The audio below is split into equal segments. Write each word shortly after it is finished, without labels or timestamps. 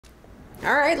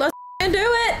Alright, let's do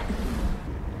it!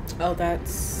 Oh,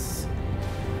 that's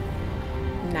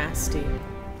nasty.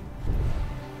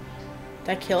 Did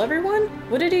I kill everyone?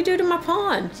 What did he do to my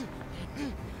pawn?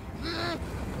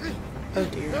 Oh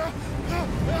dear.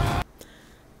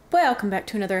 Welcome back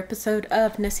to another episode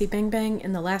of Nessie Bang Bang.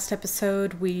 In the last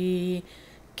episode, we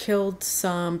killed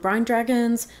some brine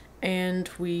dragons and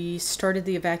we started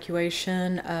the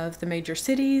evacuation of the major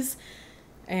cities.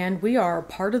 And we are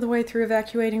part of the way through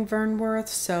evacuating Vernworth,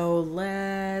 so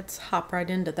let's hop right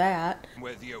into that.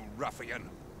 With you, ruffian.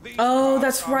 Oh,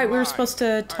 that's right. We were supposed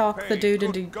to talk the dude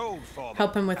into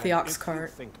help him with the ox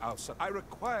cart. I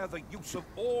require the use of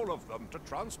all of them to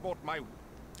transport my...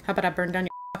 How about I burn down your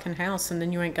fucking house and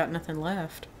then you ain't got nothing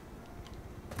left?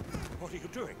 What are you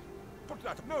doing? Put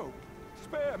that... No!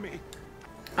 Spare me!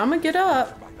 I'm gonna get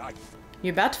up. My life.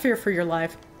 You're about to fear for your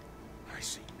life. I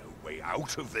see no way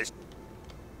out of this.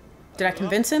 Did I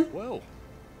convince him? Well,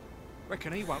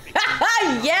 reckon he won't be...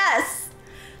 Yes!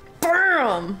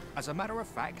 Boom! As a matter of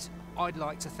fact, I'd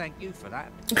like to thank you for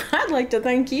that. I'd like to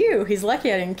thank you. He's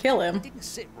lucky I didn't kill him. It didn't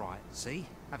sit right, see?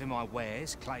 Having my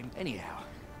wares claimed anyhow.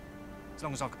 As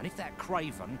long as and if that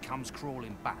craven comes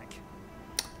crawling back.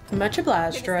 Much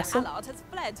obliged, Minister Russell. Allard has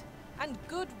fled, and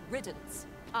good riddance.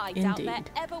 I Indeed. doubt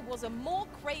there ever was a more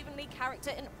cravenly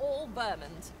character in all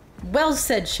Vermont. Well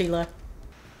said, Sheila.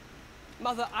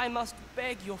 Mother, I must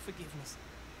beg your forgiveness.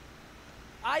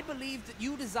 I believe that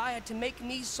you desired to make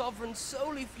me sovereign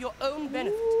solely for your own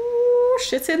benefit. Ooh,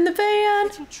 shit's in the van.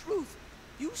 But in truth,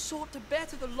 you sought to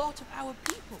better the lot of our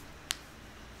people.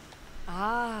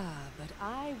 Ah, but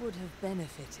I would have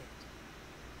benefited.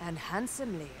 And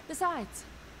handsomely. Besides,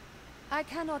 I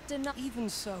cannot deny... Even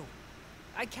so,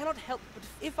 I cannot help but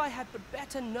if I had but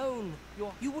better known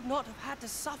you would not have had to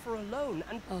suffer alone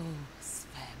and... Oh,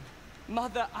 Sven.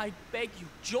 Mother, I beg you,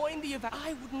 join the event.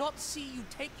 I would not see you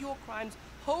take your crimes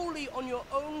wholly on your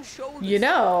own shoulders. You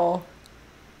know,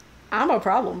 I'm a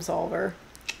problem solver.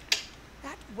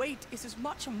 That weight is as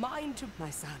much mine to... My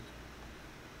son,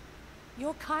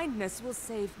 your kindness will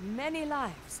save many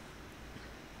lives.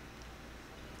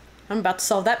 I'm about to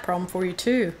solve that problem for you,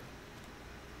 too.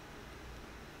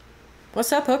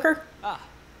 What's up, hooker? Ah,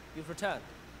 you've returned.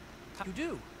 You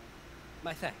do.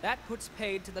 My thanks. That puts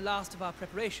paid to the last of our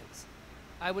preparations.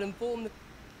 I will inform the...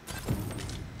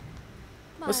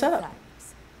 What's up?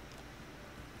 Thanks.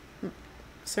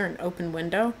 Is there an open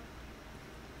window?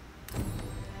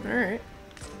 Alright.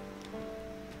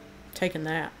 Taking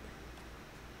that.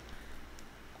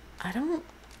 I don't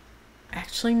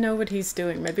actually know what he's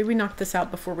doing. Maybe we knock this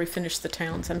out before we finish the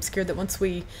towns. I'm scared that once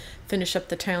we finish up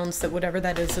the towns that whatever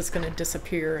that is going to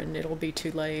disappear and it'll be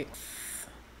too late.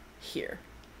 Here.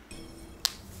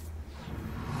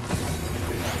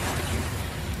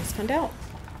 Let's find out.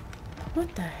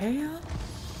 What the hell?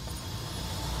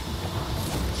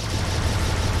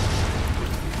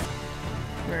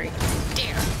 Alright.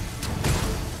 Damn.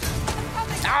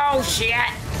 Oh shit!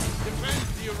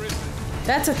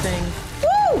 That's a thing.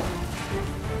 Woo!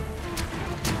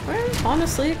 Well,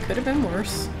 honestly, it could have been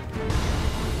worse.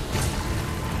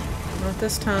 Not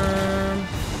this time.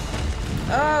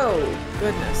 Oh,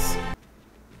 goodness.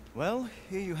 Well,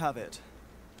 here you have it.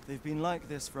 They've been like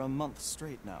this for a month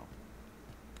straight now.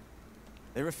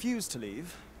 They refuse to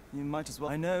leave. You might as well...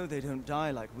 I know they don't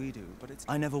die like we do, but it's...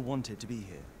 I never wanted to be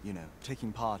here, you know,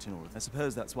 taking part in all of this. I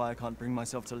suppose that's why I can't bring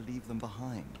myself to leave them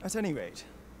behind. At any rate,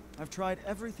 I've tried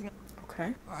everything...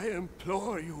 Okay. I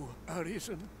implore you,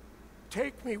 Arisen.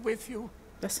 Take me with you.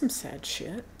 That's some sad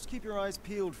shit. Just keep your eyes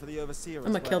peeled for the Overseer as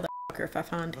I'm well. gonna kill that fucker if I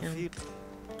find him.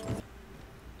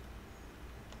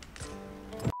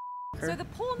 So the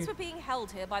pawns were being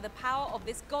held here by the power of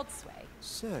this godsway.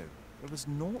 So, there was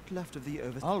naught left of the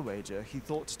Overseer. I'll wager he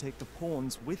thought to take the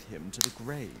pawns with him to the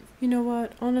grave. You know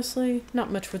what? Honestly,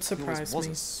 not much would Yours surprise was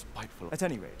me. a spiteful... At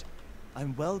any rate,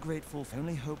 I'm well grateful. I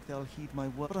only hope they'll heed my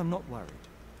word, but I'm not worried.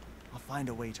 I'll find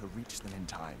a way to reach them in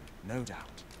time, no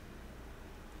doubt.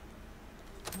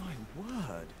 My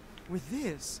word! With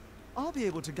this, I'll be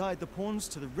able to guide the pawns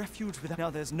to the refuge without... Now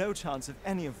there's no chance of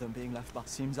any of them being left behind.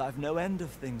 Seems I've no end of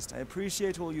things. I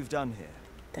appreciate all you've done here.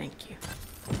 Thank you.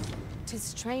 'Tis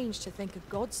strange to think a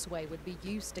godsway would be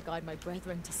used to guide my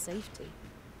brethren to safety.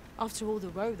 After all the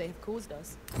woe they have caused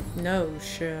us. No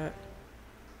shit.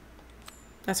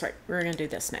 That's right. We're gonna do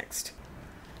this next.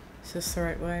 Is this the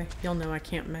right way? Y'all know I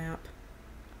can't map.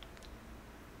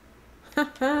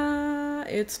 Haha,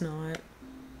 it's not.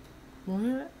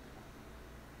 What?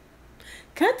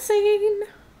 Cutscene!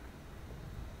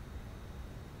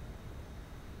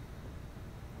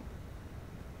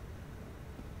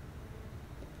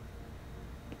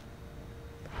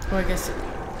 Oh, I guess.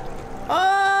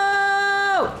 Oh!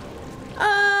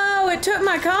 It took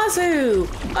my Kazu!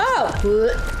 Oh!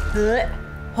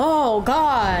 Oh,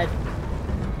 God!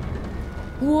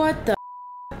 What the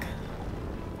f***?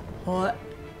 What?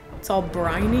 It's all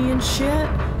briny and shit,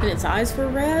 and its eyes were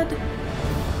red?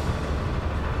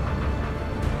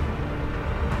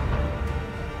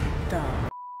 The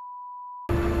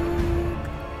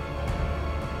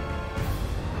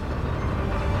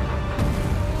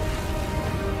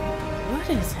what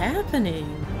is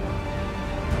happening?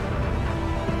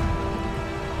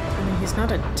 I mean, he's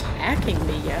not attacking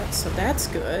me yet, so that's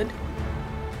good.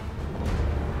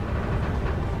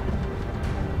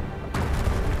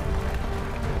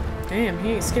 Damn,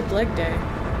 he ain't skipped leg day.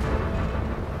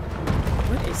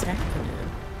 What is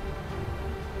happening?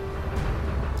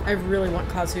 I really want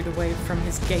Kazu to wave from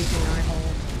his gaping eye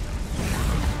hole.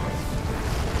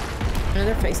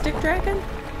 Another face stick dragon?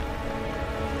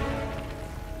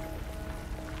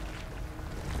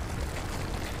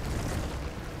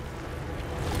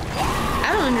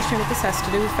 I don't understand what this has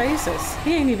to do with faces.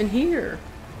 He ain't even here.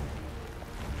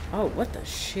 Oh, what the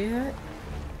shit?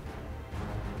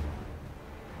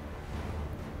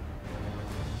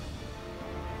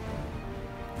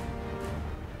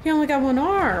 He only got one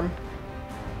arm.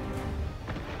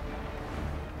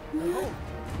 Oh.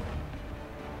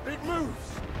 It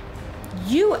moves.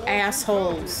 You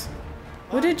assholes.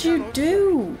 What did you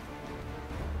do?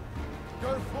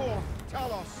 Go forth,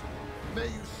 Talos. May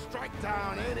you strike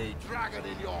down any dragon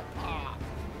in your path.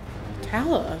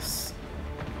 Talos?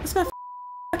 That's my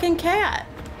fucking cat.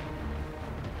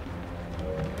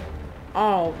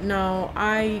 Oh, no.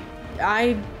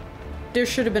 There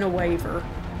should have been a waiver.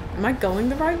 Am I going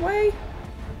the right way?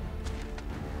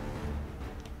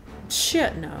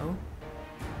 Shit, no.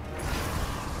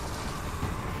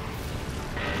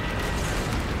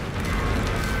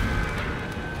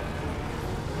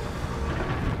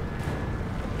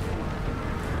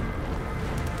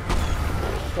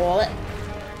 What?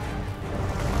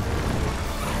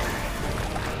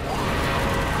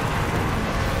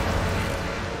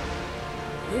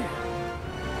 Yeah.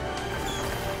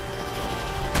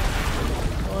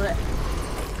 What?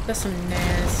 That's some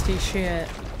nasty shit.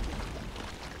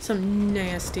 Some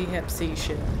nasty hep C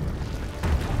shit.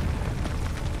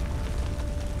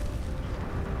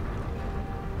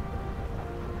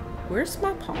 Where's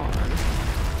my pawn?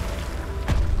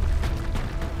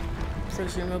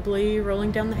 Presumably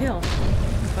rolling down the hill.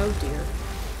 Oh dear.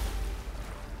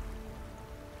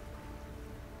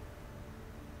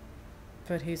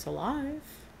 But he's alive.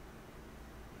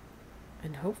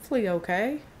 And hopefully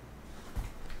okay.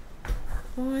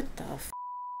 What the f***?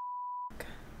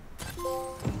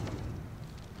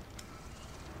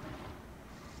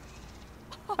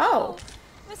 Oh!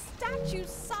 The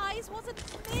statue's size wasn't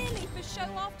merely for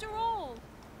show after all.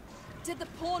 Did the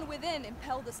pawn within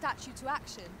impel the statue to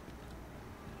action?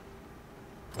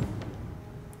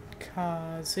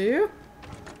 Kazu?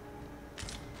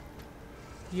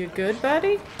 You good,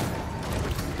 buddy?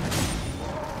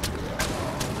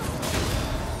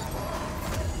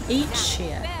 Eat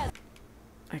shit.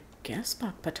 I guess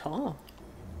Bak Patal.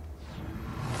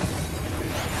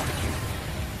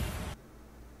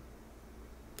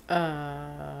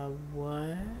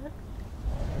 What?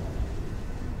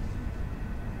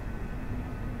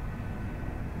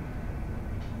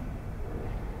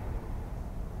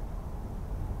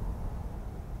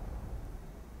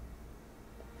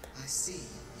 I see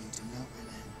you do not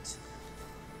relent.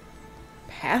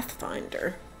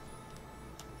 Pathfinder?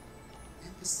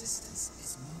 Your persistence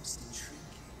is most intriguing.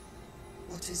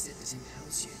 What is it that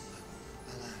impels you?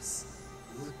 Alas,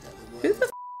 would that the world... Who the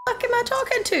fuck am I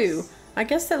talking to? I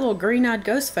guess that little green-eyed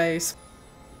ghost face.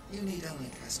 You need only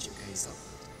cast your gaze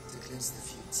upward to glimpse the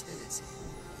futility of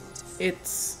your defeat.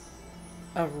 It's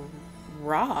a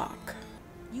rock.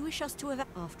 You wish us to have...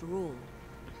 After all,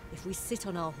 if we sit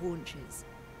on our haunches,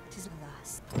 it is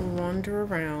alas. Wander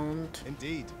around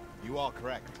Indeed, you are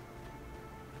correct.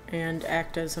 and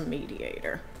act as a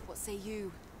mediator. What say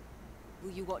you?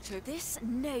 Will you watch over this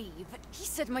knave? He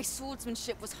said my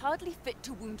swordsmanship was hardly fit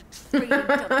to wound a trained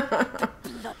blood.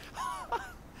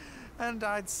 And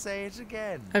I'd say it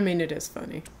again. I mean, it is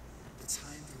funny. The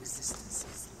time for resistance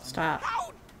is long. Stop.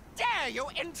 How dare you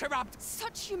interrupt?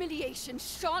 Such humiliation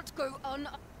shan't go un...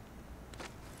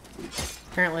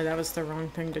 Apparently that was the wrong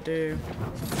thing to do.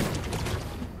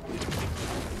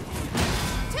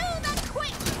 To the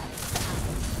quick!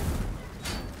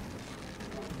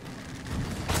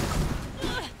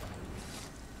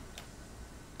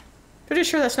 Pretty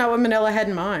sure that's not what Manila had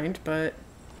in mind, but...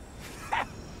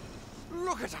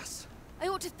 Look at us. I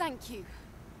ought to thank you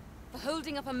for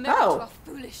holding up a mirror Oh. to our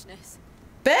foolishness.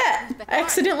 Bet! I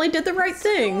accidentally did the right Your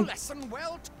thing. lesson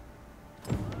well.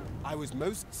 I was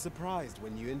most surprised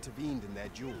when you intervened in their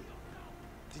duel.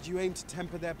 Did you aim to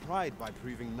temper their pride by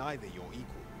proving neither your equal?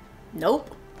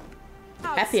 Nope.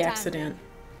 Happy accident.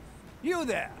 You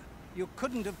there! You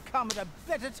couldn't have come at a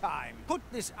better time. Put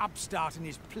this upstart in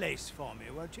his place for me,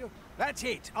 won't you? That's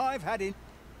it. I've had it.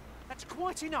 That's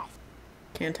quite enough.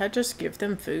 Can't I just give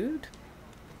them food?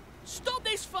 Stop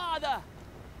this, father!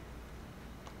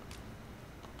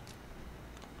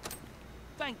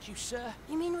 Thank you, sir.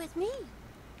 You mean with me?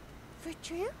 For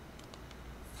true?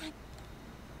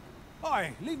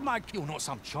 Oi, leave my... You're not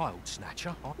some child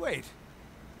snatcher. Wait.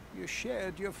 You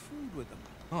shared your food with them.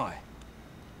 Aye.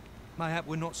 Mayhap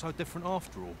we're not so different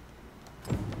after all.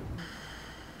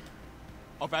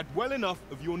 I've had well enough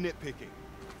of your nitpicking.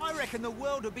 I reckon the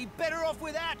world would be better off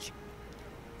without you.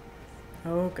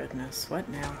 Oh goodness, what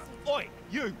now? Oi,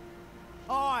 you!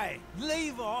 Aye,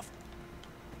 leave off.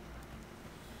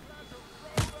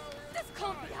 This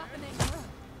can't be happening.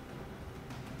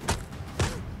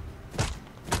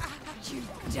 You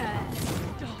dare,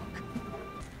 dog.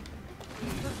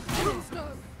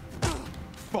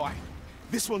 Fine.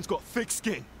 This one's got thick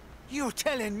skin. You're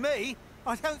telling me?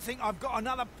 I don't think I've got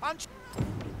another punch.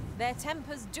 Their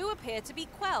tempers do appear to be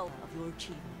quelled. Of your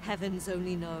achievement. Heavens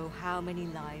only know how many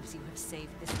lives you have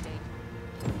saved this day.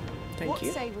 Thank you.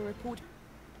 What say we report?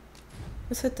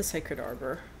 Let's hit the Sacred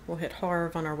Arbor. We'll hit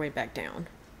Harv on our way back down.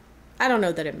 I don't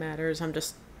know that it matters. I'm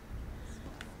just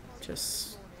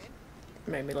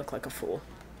made me look like a fool.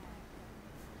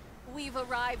 We've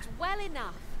arrived well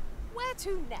enough. Where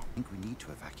to next? I think we need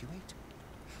to evacuate.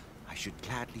 I should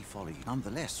gladly follow you.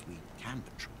 Nonetheless, we can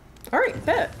patrol. Alright,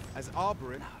 bet. As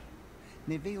Arborist...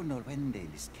 Ne veo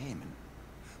nolwende lis kemen.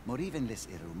 Moriven lis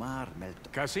irumar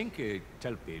melt... Kasinke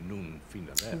telpe nun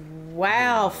finaler.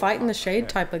 Wow, fighting the shade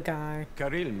type of guy.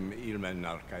 Karilm ilmen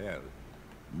arkael.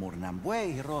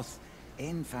 Mornambwe hiroth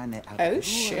enfane Oh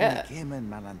shit. kemen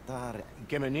malantar.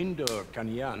 Kemenindor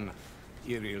kanyan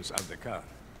irils aldekar.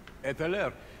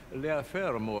 Eteler le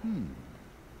fermo.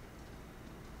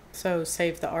 So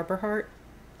save the Arbor Heart?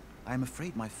 I'm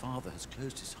afraid my father has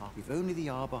closed his heart. If only the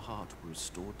Arbor Heart were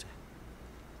restored to him.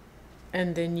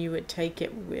 And then you would take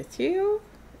it with you?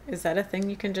 Is that a thing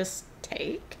you can just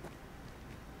take?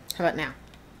 How about now?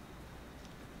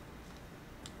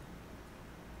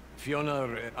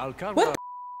 Fionar alcar. What?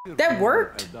 That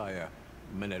worked?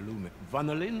 Menelum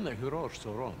vanalin huror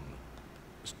soron.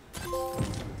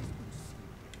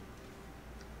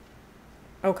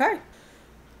 Okay.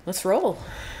 Let's roll.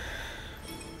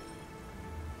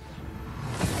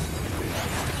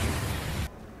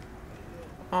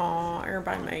 Aw,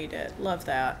 everybody made it. Love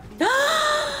that.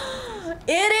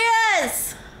 It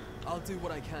is! I'll do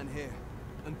what I can here.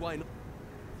 And why not?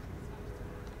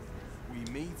 We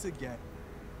meet again.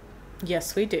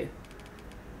 Yes, we do.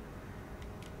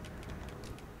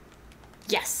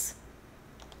 Yes.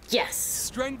 Yes.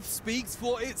 Strength speaks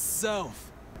for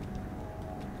itself.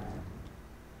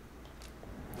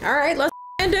 Alright, let's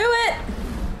do it!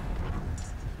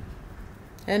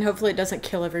 And hopefully it doesn't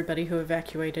kill everybody who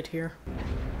evacuated here.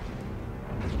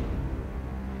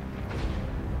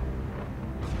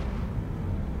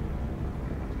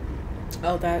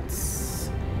 Oh,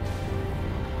 that's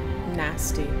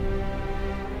nasty.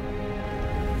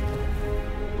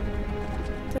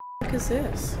 What the fuck is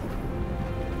this?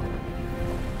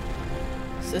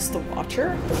 Is this the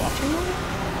Watcher? The Watching one?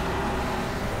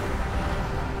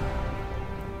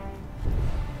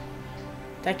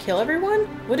 Did I kill everyone?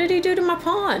 What did he do to my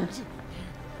pawn?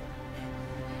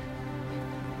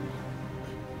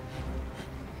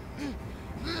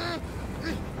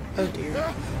 Oh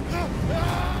dear.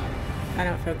 I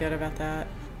don't feel good about that.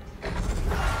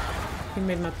 He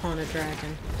made my pawn a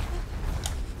dragon.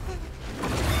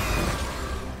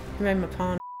 He made my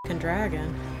pawn a f***ing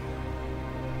dragon.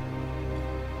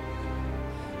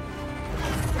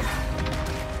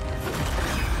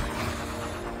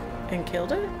 And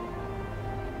killed it?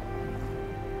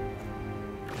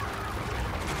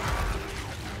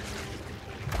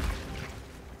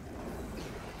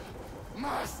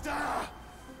 Master!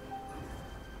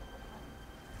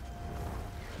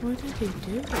 What did he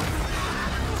do?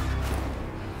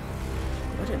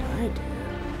 What did I do?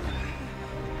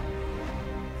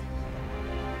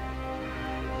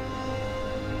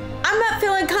 I'm not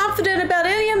feeling confident about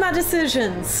any of my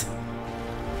decisions.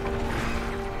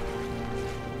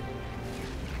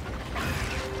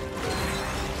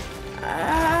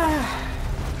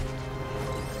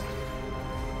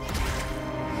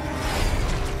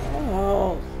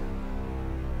 Oh.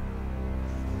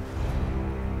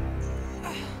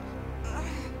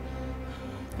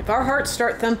 If our hearts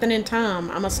start thumping in time,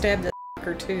 I'm gonna stab this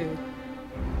fucker too.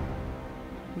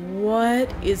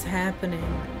 What is happening?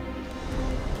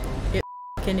 It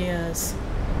f***ing is.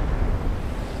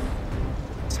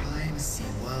 Time has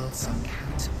seen worlds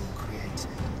uncountable created,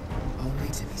 only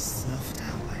to be snuffed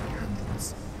out like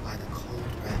candles by the cold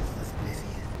breath of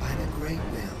oblivion. By the great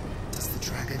will does the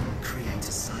dragon create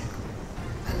a cycle,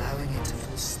 allowing it to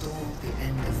forestall the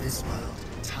end of this world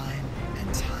time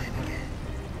and time again.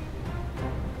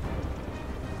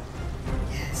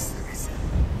 Yes, Arisen.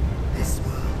 This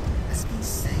world has been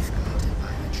safeguarded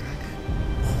by the dragon.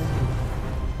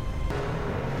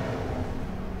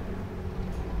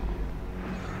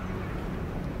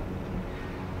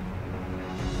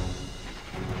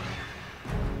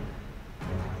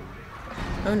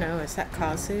 Oh no, is that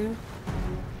Kazu?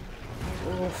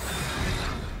 Oof.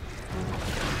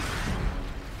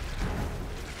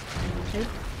 Hey,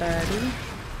 buddy.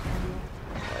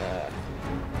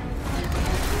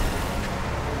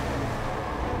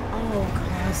 Oh,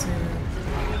 Kazu.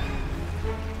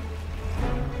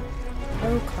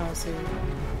 Oh, Kazu.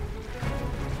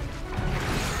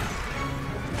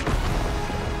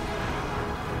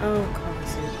 Oh,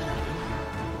 Kazu.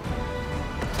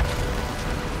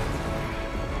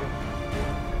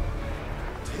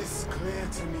 Tis clear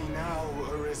to me now,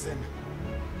 Arisen.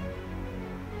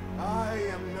 I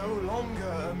am no longer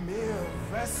a mere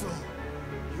vessel.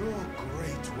 Your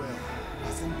great will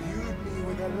has imbued me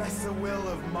with a lesser will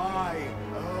of my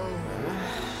own.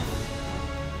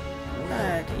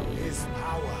 Will is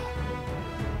power.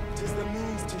 'Tis the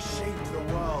means to shape the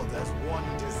world as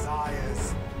one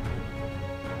desires.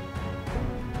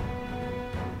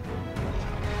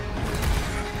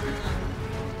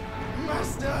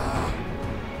 Master!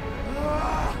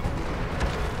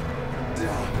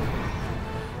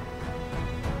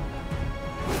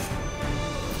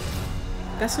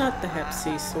 That's not the Hep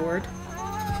C sword.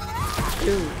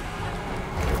 Ooh.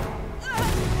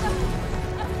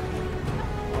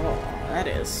 Oh, that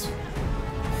is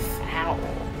foul.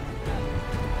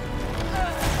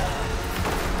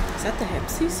 Is that the Hep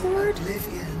C sword?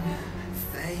 Oblivion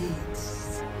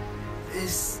fades.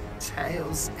 This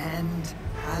tale's end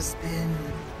has been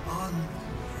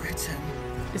unwritten.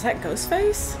 Is that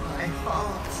Ghostface? My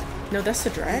heart. No, that's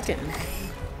the dragon.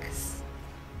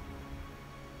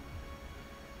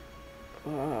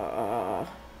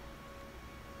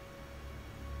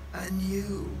 A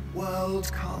new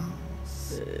world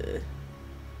comes.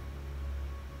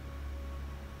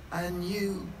 A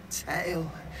new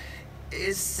tale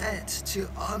is set to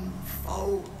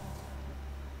unfold.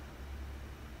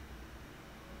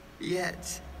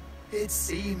 Yet, it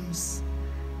seems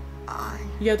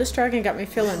Yo, this dragon got me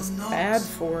feeling will not bad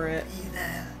for it. be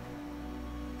there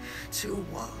to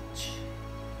watch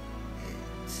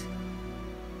it.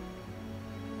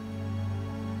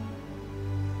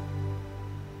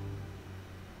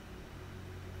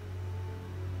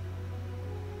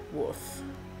 Woof.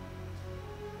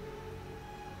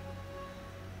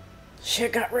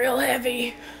 Shit got real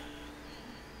heavy.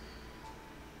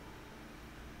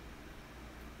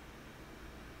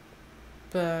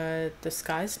 But the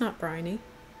sky's not briny.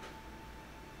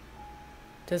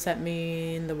 Does that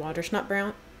mean the water's not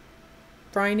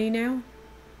briny now?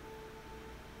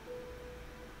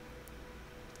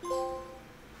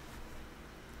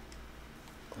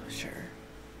 Closure.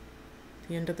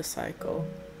 The end of the cycle.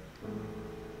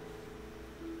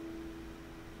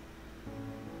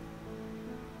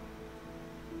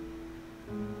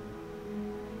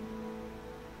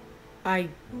 I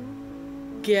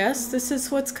guess this is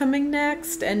what's coming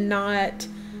next and not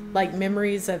like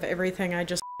memories of everything I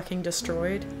just fucking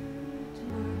destroyed.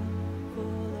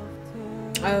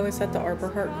 Oh, is that the Arbor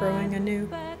Heart growing anew?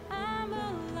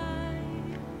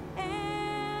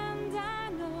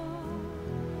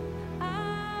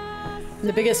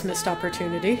 The biggest missed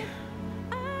opportunity.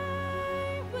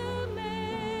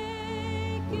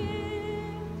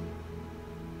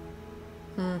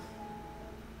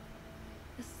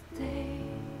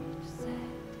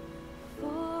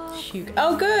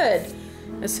 Oh, good!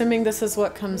 Assuming this is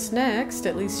what comes next,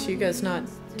 at least Hugo's not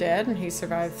dead and he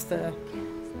survives the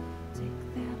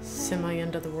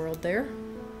semi-end of the world there.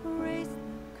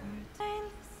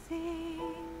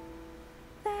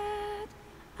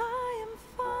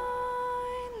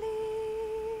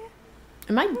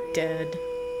 Am I dead?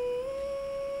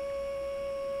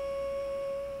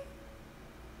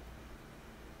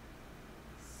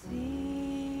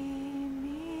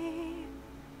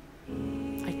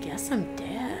 I guess I'm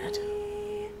dead.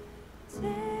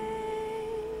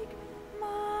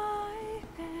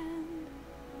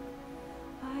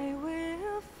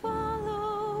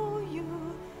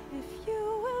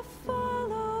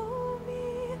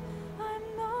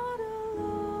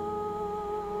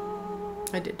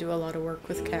 I did do a lot of work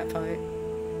with Catfight.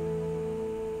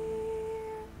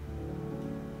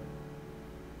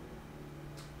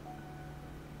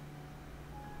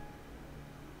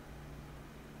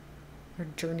 Our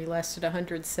journey lasted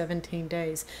 117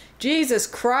 days. Jesus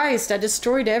Christ, I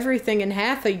destroyed everything in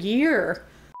half a year.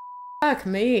 Fuck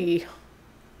me.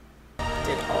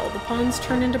 Did all the pawns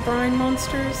turn into brine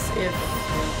monsters?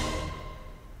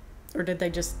 Or did they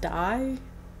just die?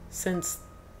 Since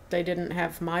they didn't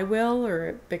have my will?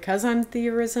 Or because I'm the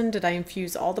Arisen, did I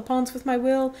infuse all the pawns with my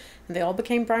will and they all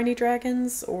became briny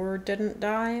dragons? Or didn't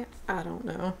die? I don't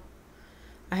know.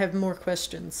 I have more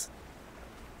questions.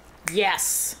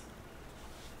 Yes!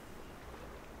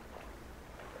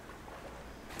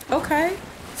 Okay,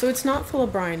 so it's not full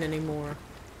of brine anymore,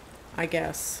 I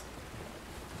guess.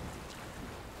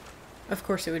 Of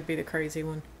course it would be the crazy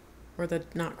one. Or the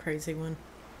not crazy one.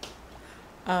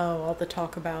 Oh, all the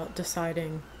talk about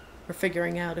deciding or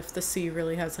figuring out if the sea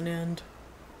really has an end.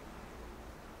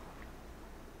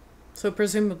 So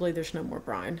presumably there's no more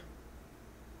brine.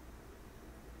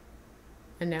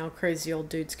 And now crazy old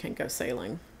dudes can go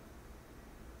sailing.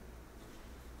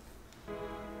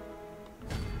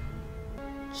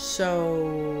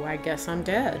 So I guess I'm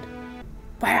dead.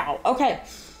 Wow, okay.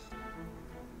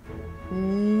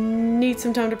 Need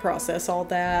some time to process all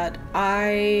that.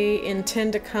 I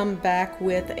intend to come back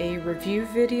with a review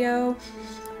video.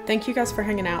 Thank you guys for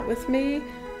hanging out with me.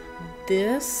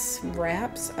 This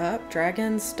wraps up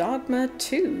Dragon's Dogma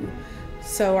 2.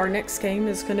 So our next game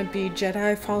is going to be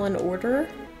Jedi Fallen Order.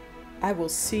 I will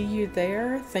see you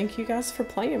there. Thank you guys for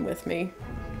playing with me.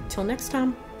 Till next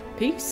time, peace.